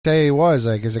say he was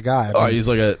like as a guy? I mean, he's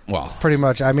like pretty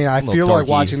much. I mean, I feel like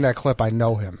watching that clip, I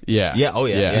know him. Yeah. Yeah. Oh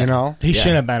yeah. You know, he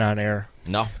shouldn't have been on air.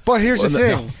 No. But here's the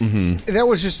thing. Mm-hmm. That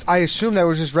was just. I assume that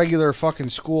was just regular fucking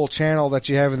school channel that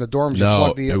you have in the dorms. You No,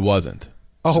 plug the, it wasn't.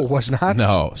 Oh, it was not?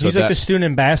 No. So he's like the student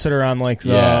ambassador on like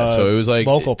the so it was like,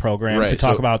 local program right, to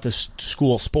talk about the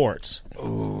school sports.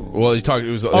 Well, he talked.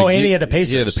 It was like, and he had the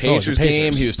Pacers. Yeah, the Pacers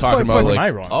game. He was talking about Am like. I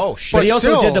wrong? Oh shit! But he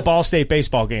still, also did the Ball State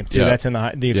baseball game too. Yeah. That's in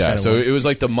the extended So one. it was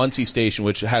like the Muncie station,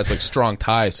 which has like strong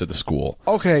ties to the school.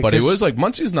 Okay, but it was like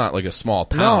Muncie's not like a small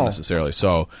town necessarily.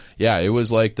 So yeah, it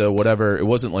was like the whatever. It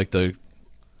wasn't like the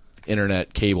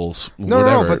internet cables.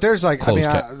 No, but there's like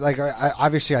I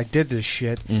obviously I did this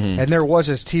shit, and there was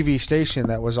this TV station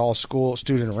that was all school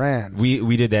student ran.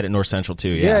 We did that at North Central too.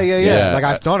 Yeah. Like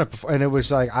I've done it before, and it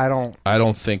was like I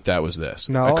don't think that was this.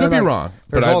 No, I could be wrong.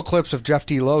 There's but all clips of Jeff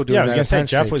D. Lowe doing that. I was gonna say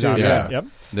Jeff was on that. Yep.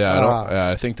 Yeah,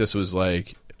 I think this was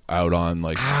like out on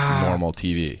like normal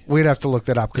TV. We'd have to look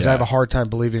that up because I have a hard time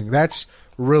believing that's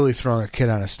really throwing a kid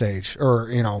on a stage, or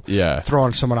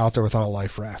throwing someone out there without a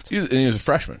life raft. He was a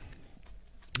freshman.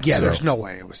 Yeah, there's no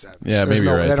way it was that. Yeah, maybe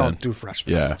you're right. They don't do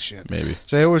freshmen like that shit. Maybe.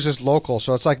 So it was just local.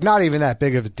 So it's like not even that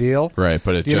big of a deal. Right,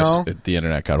 but the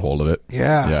internet got hold of it.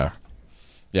 Yeah.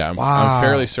 Yeah, I'm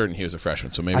fairly certain he was a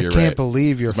freshman, so maybe you're right. I can't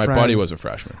believe your friend. My buddy was a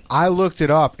freshman. I looked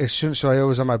it up as soon, so it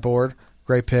was on my board.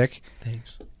 Great pick.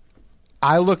 Thanks.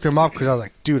 I looked him up because I was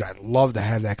like, dude, I'd love to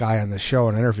have that guy on the show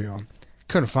and interview him.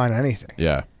 Couldn't find anything.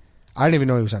 Yeah. I didn't even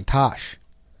know he was on Tosh.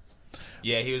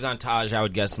 Yeah, he was on Taj, I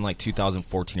would guess, in like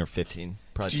 2014 or 15.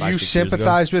 Probably Do you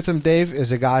sympathize with him, Dave,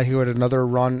 as a guy who had another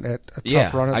run at a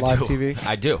tough run at live TV?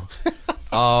 I do.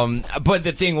 But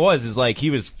the thing is like he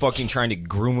was fucking trying to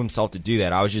groom himself to do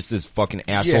that. I was just this fucking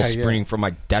asshole sprinting from my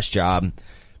desk job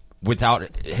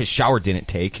without his shower didn't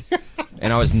take,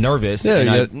 and I was nervous. You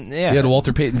and had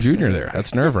Walter Payton Jr. there.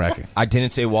 That's nerve wracking. I didn't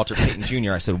say Walter Payton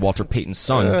Jr. I said Walter Payton's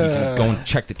son. You can go and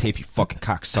check the tape, you fucking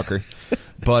cocksucker.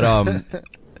 But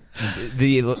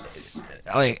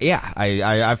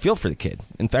I feel for the kid.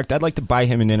 In fact, I'd like to buy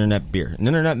him an internet beer, an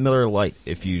internet Miller Lite,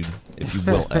 if you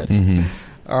will, Ed.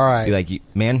 All right, be like,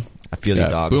 man, I feel you,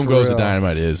 dog. Boom Goes the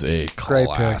Dynamite is a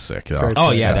classic.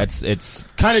 It's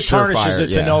kind of tarnishes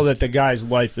it to know that the guy's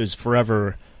life is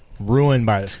forever ruined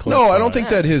by this clip. No, I don't think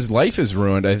that his life is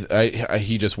ruined.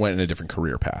 He just went in a different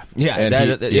career path.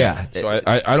 Yeah, So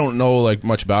I don't know like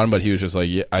much about him, but he was just like,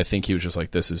 I think he was just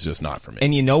like, this is just not for me.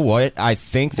 And you know what? I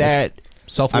think that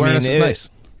self-awareness is nice.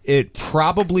 It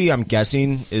probably, I'm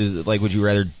guessing, is like, would you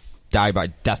rather die by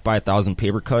death by 1,000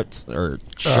 paper cuts or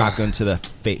shotgun to the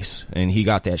face? And he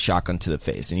got that shotgun to the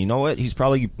face. And you know what? He's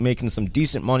probably making some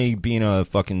decent money being a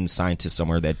fucking scientist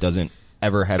somewhere that doesn't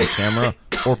ever have a camera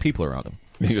or people around him.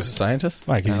 He was a scientist?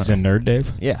 Why, because he's a nerd,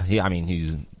 Dave? Yeah,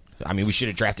 we should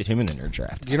have drafted him in the nerd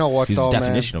draft. You know what, he's though, the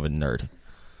definition of a nerd.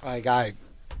 Like,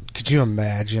 could you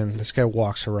imagine this guy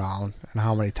walks around and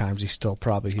how many times he still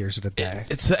probably hears it a day?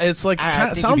 It's like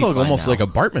it sounds like almost like a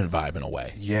Bartman vibe in a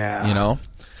way. Yeah, you know.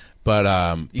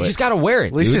 But you just gotta wear it.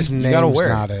 At least his name's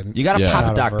not in. You gotta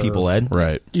pop doc people, Ed.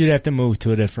 Right. You'd have to move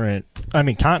to a different,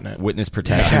 continent. Witness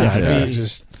protection. Yeah.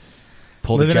 Just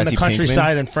living in the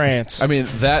countryside in France. I mean,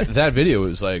 that video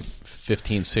was like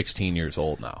 15, 16 years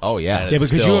old now. Oh yeah. Yeah, but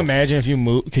could you imagine if you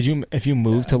move? If you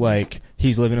move to like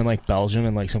he's living in like Belgium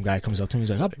and like some guy comes up to him, he's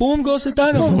like, "Boom goes the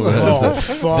dynamite."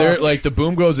 They're like the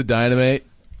Boom Goes the Dynamite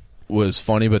was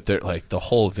funny, but they're like the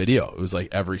whole video. It was like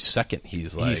every second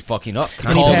he's fucking up.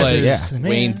 And he passes,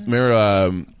 Wayne.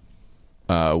 Remember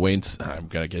Wayne's. I'm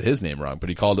gonna get his name wrong, but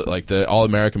he called it like the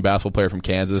All-American basketball player from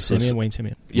Kansas. Wayne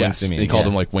Simeon. Yes, Wayne Simeon, he called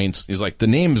him like Wayne. He's like the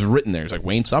name's written there. He's like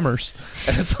Wayne Summers,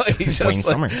 and it's like just Wayne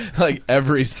Summers. Like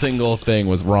every single thing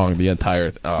was wrong. The entire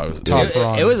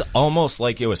it was almost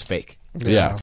like it was fake. Yeah.